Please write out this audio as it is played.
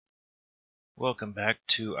Welcome back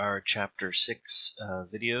to our Chapter 6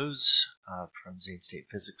 videos from Zane State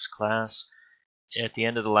Physics class. At the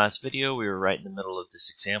end of the last video, we were right in the middle of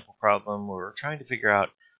this example problem where we're trying to figure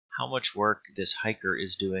out how much work this hiker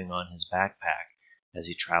is doing on his backpack as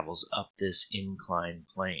he travels up this inclined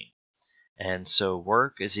plane. And so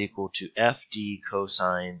work is equal to FD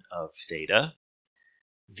cosine of theta.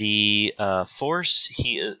 The force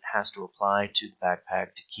he has to apply to the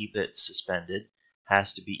backpack to keep it suspended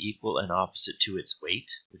has to be equal and opposite to its weight,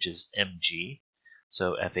 which is mg.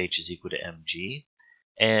 So FH is equal to mg.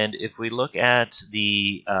 And if we look at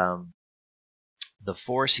the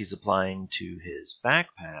force he's applying to his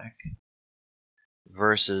backpack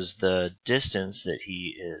versus the distance that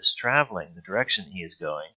he is traveling, the direction he is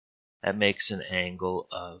going, that makes an angle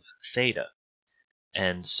of theta.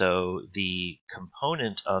 And so the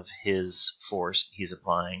component of his force he's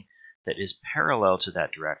applying that is parallel to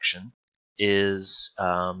that direction is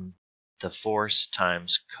the force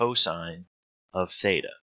times cosine of theta.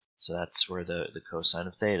 So that's where the cosine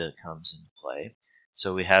of theta comes into play.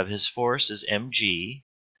 So we have his force is mg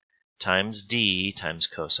times d times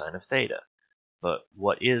cosine of theta. But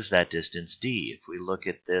what is that distance d? If we look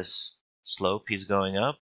at this slope he's going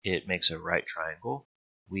up, it makes a right triangle.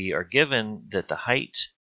 We are given that the height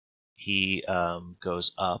he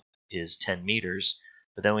goes up is 10 meters,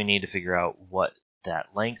 but then we need to figure out what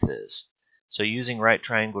that length is. So using right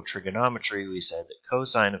triangle trigonometry, we said that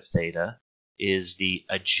cosine of theta is the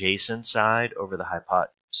adjacent side over the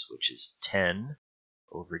hypotenuse, which is 10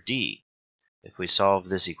 over d. If we solve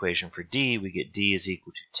this equation for d, we get d is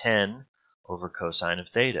equal to 10 over cosine of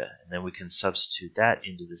theta, and then we can substitute that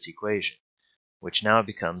into this equation, which now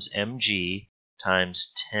becomes mg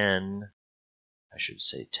times 10, I should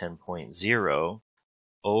say 10.0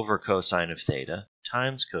 over cosine of theta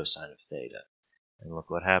times cosine of theta. And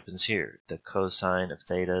look what happens here. The cosine of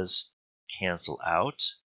thetas cancel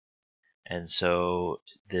out. And so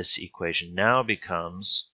this equation now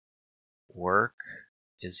becomes work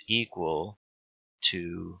is equal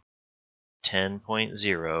to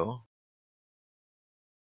 10.0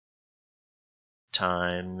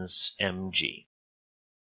 times mg.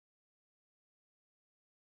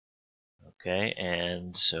 Okay,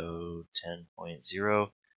 and so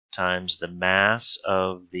 10.0 times the mass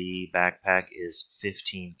of the backpack is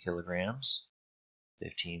 15 kilograms,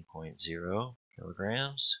 15.0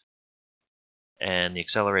 kilograms. And the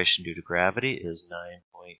acceleration due to gravity is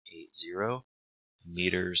 9.80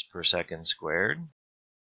 meters per second squared.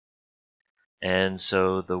 And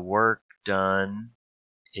so the work done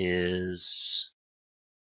is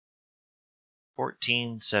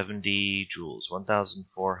 1470 joules,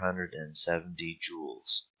 1,470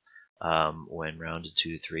 joules when rounded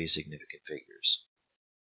to three significant figures.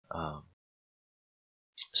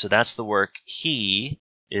 So that's the work he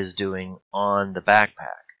is doing on the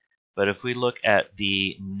backpack. But if we look at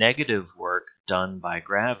the negative work done by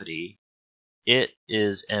gravity, it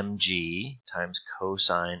is mg times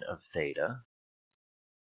cosine of theta.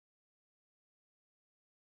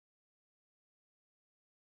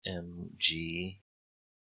 Mg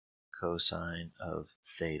cosine of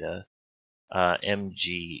theta.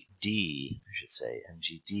 mgd, I should say,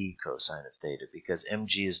 mgd cosine of theta, because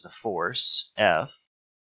mg is the force, F,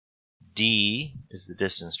 d is the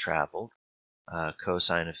distance traveled,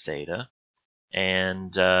 cosine of theta,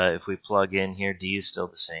 and if we plug in here, d is still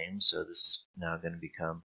the same, so this is now going to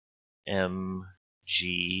become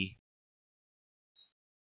mg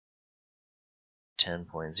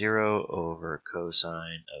 10.0 over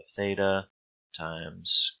cosine of theta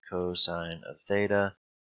times cosine of theta,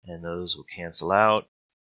 and those will cancel out,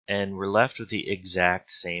 and we're left with the exact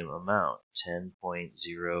same amount,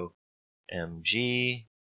 10.0 mg,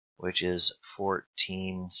 which is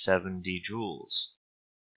 1470 joules.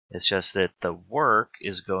 It's just that the work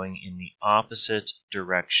is going in the opposite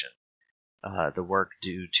direction, the work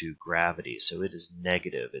due to gravity, so it is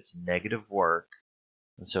negative. It's negative work.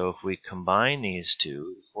 And so if we combine these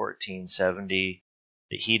two, 1470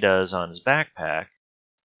 that he does on his backpack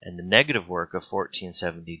and the negative work of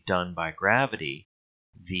 1470 done by gravity,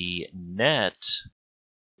 the net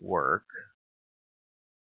work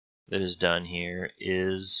that is done here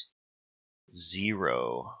is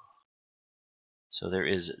 0. So there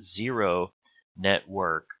is 0 net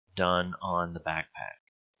work done on the backpack,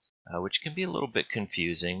 which can be a little bit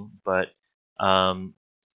confusing, but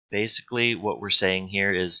basically what we're saying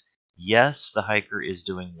here is, yes, the hiker is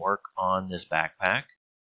doing work on this backpack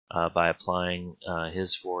by applying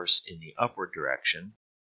his force in the upward direction,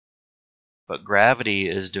 but gravity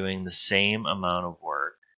is doing the same amount of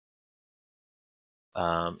work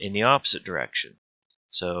in the opposite direction.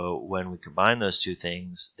 So when we combine those two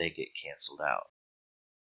things, they get canceled out.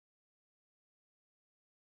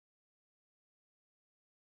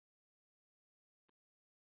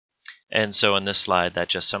 And so in this slide, that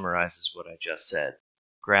just summarizes what I just said.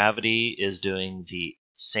 Gravity is doing the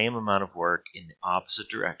same amount of work in the opposite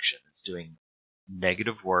direction. It's doing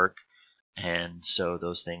negative work, and so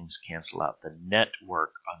those things cancel out. The net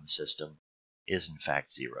work on the system is in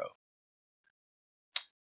fact zero.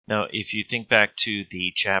 Now, if you think back to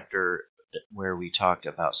the chapter where we talked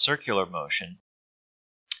about circular motion,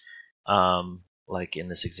 like in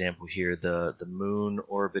this example here, the moon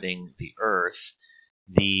orbiting the Earth,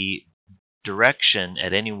 the direction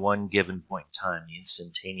at any one given point in time, the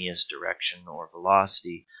instantaneous direction or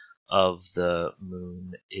velocity of the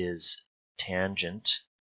moon is tangent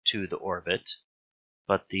to the orbit,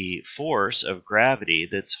 but the force of gravity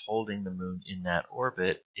that's holding the moon in that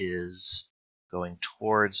orbit is going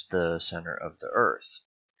towards the center of the Earth.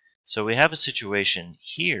 So we have a situation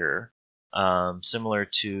here similar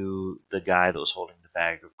to the guy that was holding the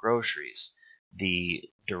bag of groceries. The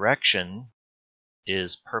direction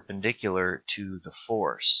is perpendicular to the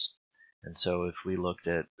force. And so if we looked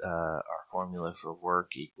at our formula for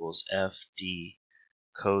work equals FD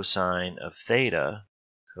cosine of theta,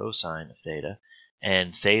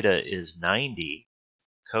 and theta is 90,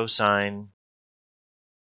 cosine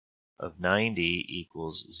of 90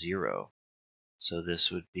 equals 0. So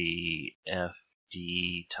this would be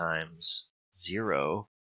FD times 0,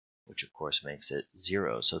 which of course makes it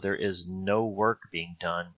 0. So there is no work being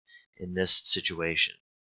done in this situation.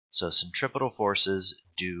 So centripetal forces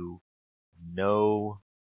do no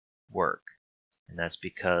work, and that's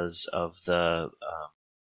because of the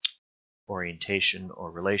orientation or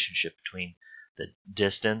relationship between the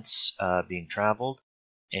distance being traveled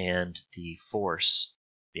and the force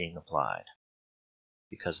being applied.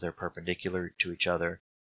 Because they're perpendicular to each other,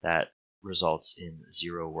 that results in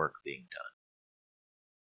zero work being done.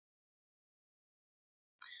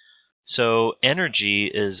 So energy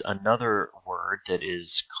is another word that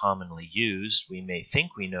is commonly used. We may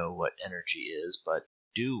think we know what energy is, but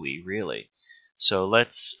do we really? So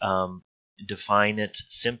let's define it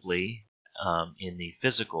simply in the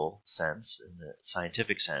physical sense, in the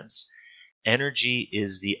scientific sense. Energy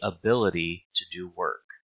is the ability to do work.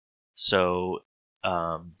 So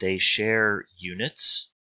they share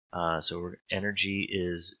units. So energy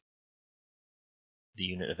is, the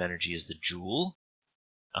unit of energy is the joule.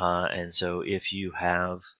 And so if you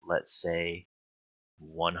have, let's say,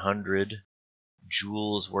 100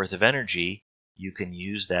 joules worth of energy, you can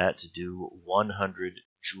use that to do 100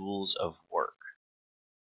 joules of work.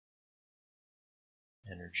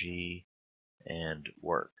 Energy and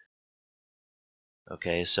work.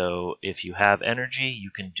 Okay, so if you have energy,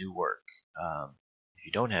 you can do work. If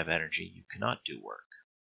you don't have energy, you cannot do work.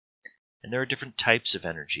 And there are different types of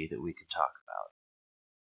energy that we could talk about.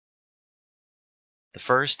 The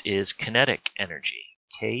first is kinetic energy.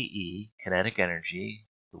 Ke, kinetic energy,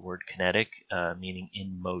 the word kinetic meaning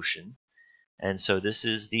in motion. And so this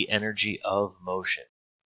is the energy of motion.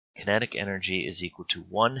 Kinetic energy is equal to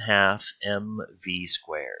 1/2 mv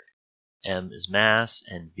squared. M is mass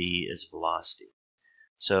and v is velocity.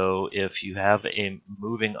 So if you have a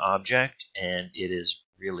moving object and it is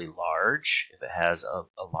really large, if it has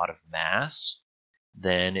a lot of mass,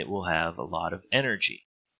 then it will have a lot of energy.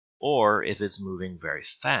 Or if it's moving very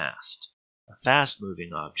fast, a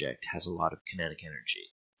fast-moving object has a lot of kinetic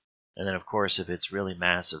energy. And then, of course, if it's really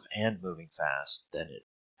massive and moving fast, then it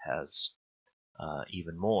has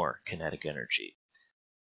even more kinetic energy.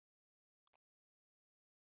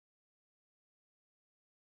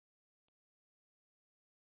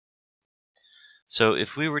 So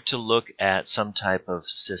if we were to look at some type of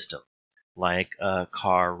system, like a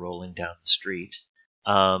car rolling down the street,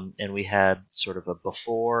 and we had sort of a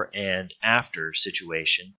before and after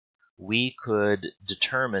situation, we could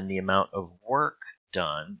determine the amount of work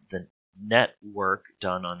done, the net work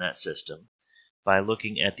done on that system, by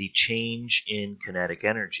looking at the change in kinetic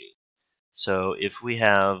energy. So if we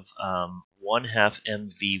have 1/2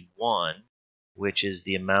 mv1, which is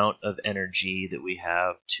the amount of energy that we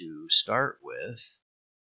have to start with,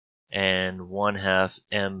 and 1/2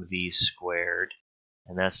 mv squared,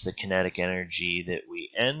 and that's the kinetic energy that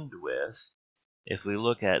we end with. If we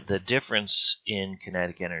look at the difference in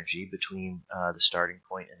kinetic energy between the starting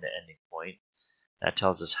point and the ending point, that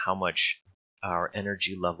tells us how much our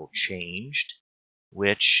energy level changed,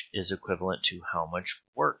 which is equivalent to how much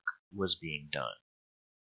work was being done.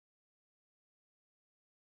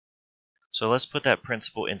 So let's put that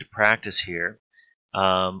principle into practice here.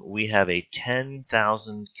 We have a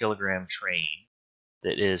 10,000 kilogram train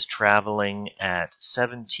that is traveling at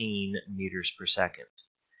 17 meters per second.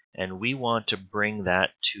 And we want to bring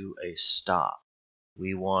that to a stop.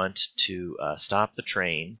 We want to stop the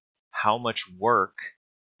train. How much work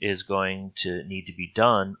is going to need to be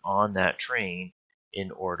done on that train in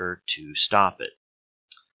order to stop it?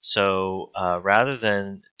 So rather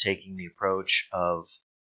than taking the approach of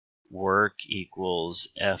work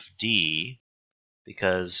equals FD,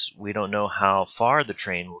 because we don't know how far the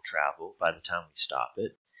train will travel by the time we stop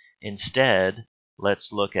it, instead,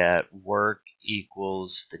 let's look at work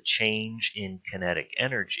equals the change in kinetic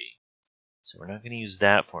energy. So we're not going to use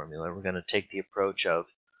that formula. We're going to take the approach of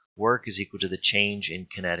work is equal to the change in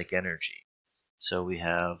kinetic energy. So we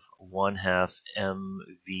have 1/2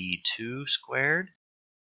 mv2 squared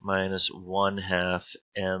minus 1/2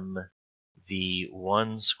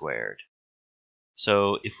 mv1 squared.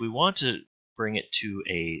 So if we want to bring it to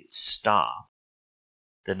a stop,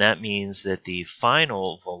 then that means that the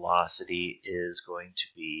final velocity is going to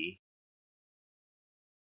be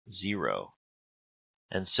 0.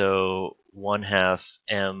 And so 1/2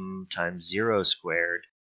 m times 0 squared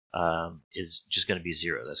is just going to be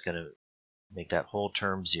 0. That's going to make that whole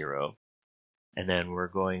term 0. And then we're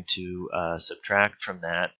going to subtract from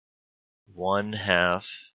that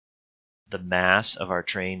 1/2. The mass of our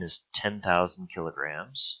train is 10,000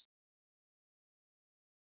 kilograms.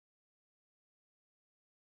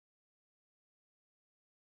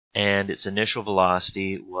 And its initial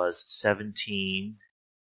velocity was 17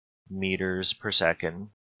 meters per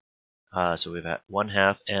second. So we've got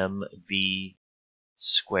 1/2 mv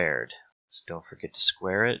squared. So don't forget to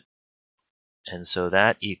square it. And so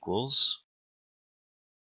that equals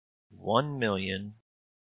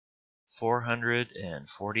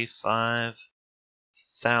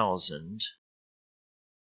 1,445,000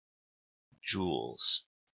 joules.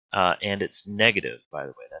 And it's negative, by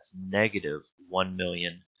the way. That's negative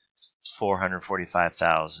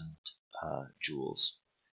 1,445,000 joules.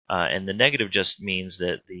 And the negative just means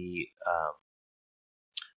that the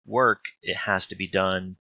work, it has to be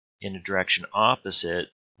done in a direction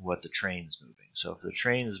opposite what the train is moving. So if the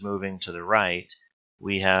train is moving to the right,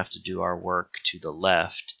 we have to do our work to the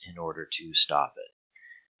left in order to stop it.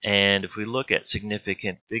 And if we look at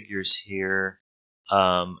significant figures here,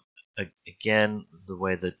 again, the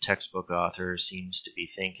way the textbook author seems to be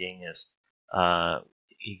thinking is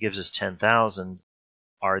he gives us 10,000.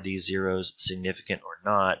 Are these zeros significant or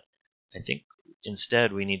not? I think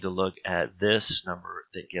instead we need to look at this number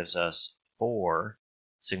that gives us 4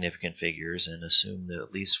 significant figures and assume that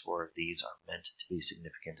at least 4 of these are meant to be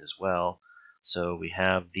significant as well. So we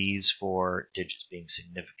have these 4 digits being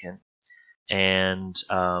significant. And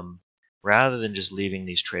rather than just leaving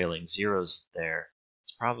these trailing zeros there,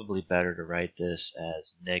 it's probably better to write this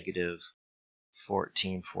as negative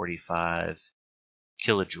 1445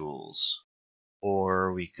 kilojoules.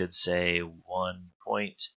 Or we could say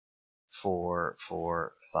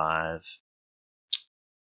 1.445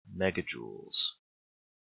 megajoules.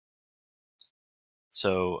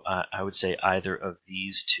 So I would say either of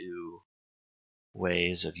these two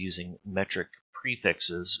ways of using metric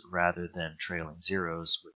prefixes rather than trailing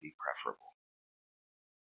zeros would be preferable.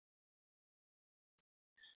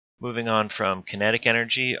 Moving on from kinetic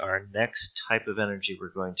energy, our next type of energy we're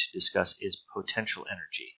going to discuss is potential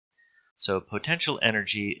energy. So potential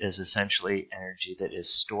energy is essentially energy that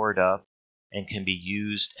is stored up and can be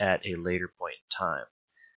used at a later point in time.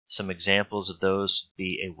 Some examples of those would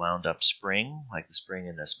be a wound up spring, like the spring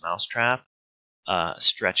in this mousetrap,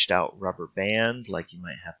 stretched out rubber band, like you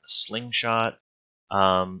might have in a slingshot,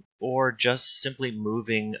 or just simply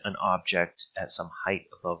moving an object at some height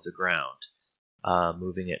above the ground.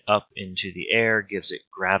 Moving it up into the air gives it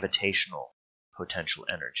gravitational potential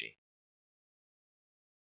energy.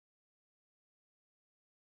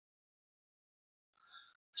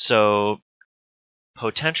 So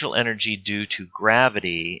potential energy due to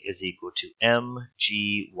gravity is equal to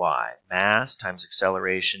mgy, mass times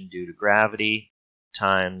acceleration due to gravity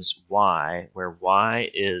times y, where y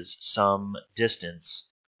is some distance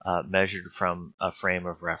measured from a frame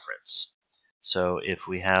of reference. So if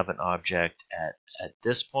we have an object at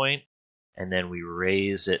this point, and then we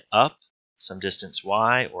raise it up some distance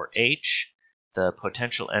y or h, the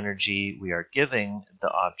potential energy we are giving the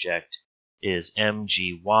object is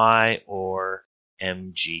mgy or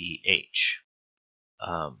mgh.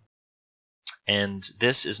 And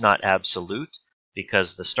this is not absolute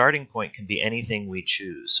because the starting point can be anything we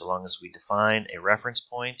choose. So long as we define a reference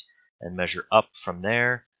point and measure up from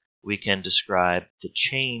there, we can describe the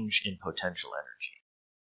change in potential energy.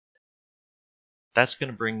 That's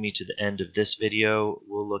going to bring me to the end of this video.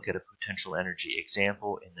 We'll look at a potential energy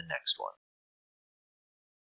example in the next one.